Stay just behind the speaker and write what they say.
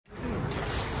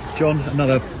John,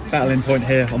 another battling point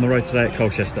here on the road today at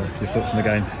Colchester. Your thoughts on the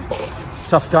game?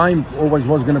 Tough game, always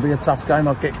was going to be a tough game.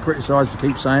 I get criticised for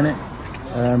keep saying it.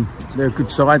 They're a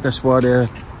good side, that's why they're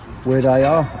where they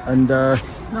are. And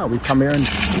no, we come here and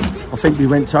I think we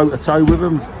went toe to toe with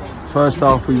them. First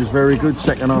half we was very good,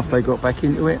 second half they got back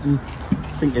into it, and I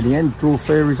think in the end, draw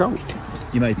fair result.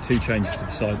 You made 2 changes to the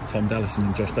side, Tom Dallison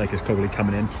and Josh Dacres Crawley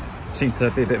coming in. Seemed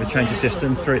to be a bit of a change of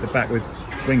system, 3 at the back with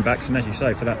wing backs, and as you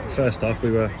say, for that first half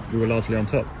we were largely on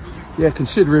top. Yeah,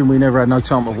 considering we never had no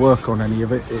time to work on any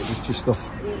of it, it was just off.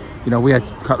 You know, we had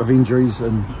a couple of injuries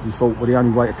and we thought, well, the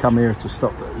only way to come here to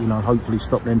stop, you know, hopefully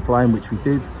stop them playing, which we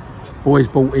did. Boys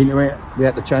bought into it. We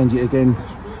had to change it again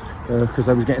because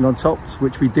they was getting on top,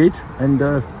 which we did. And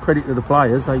credit to the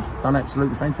players, they've done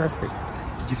absolutely fantastic.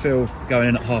 Did you feel going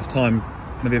in at half-time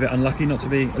maybe a bit unlucky not to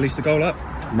be at least a goal up?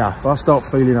 No, if I start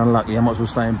feeling unlucky, I might as well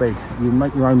stay in bed. You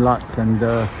make your own luck and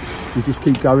you just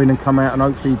keep going and come out and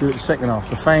hopefully you do it the second half.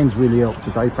 The fans really helped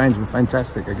today. Fans were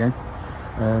fantastic again.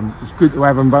 It's good to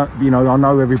have them, but you know, I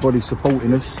know everybody's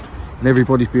supporting us and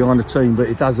everybody's behind the team, but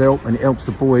it does help and it helps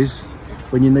the boys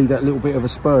when you need that little bit of a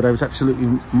spur. They was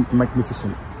absolutely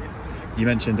magnificent. You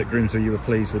mentioned at Grimsby you were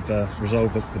pleased with the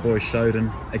resolve that the boys showed, and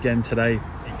again today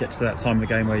it gets to that time of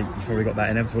the game where you probably got that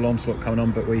inevitable onslaught coming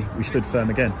on, but we stood firm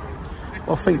again.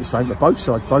 Well, I think the same for both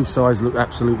sides. Both sides look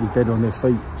absolutely dead on their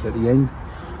feet at the end.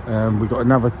 We've got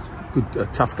another good,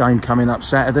 tough game coming up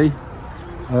Saturday.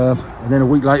 And then a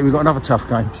week later, we've got another tough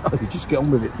game. So you just get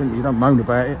on with it, don't you? You don't moan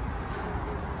about it.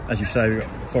 As you say, we've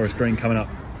got Forest Green coming up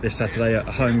this Saturday, a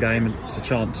home game, and it's a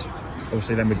chance,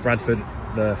 obviously, then with Bradford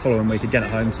the following week again at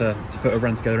home to put a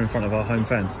run together in front of our home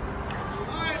fans.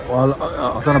 Well,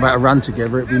 I don't know about a run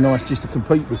together. It'd be nice just to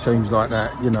compete with teams like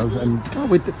that, you know. And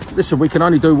listen, we can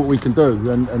only do what we can do,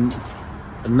 and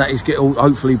that is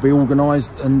hopefully be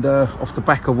organised. And off the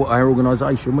back of what our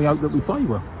organisation, we hope that we play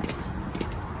well.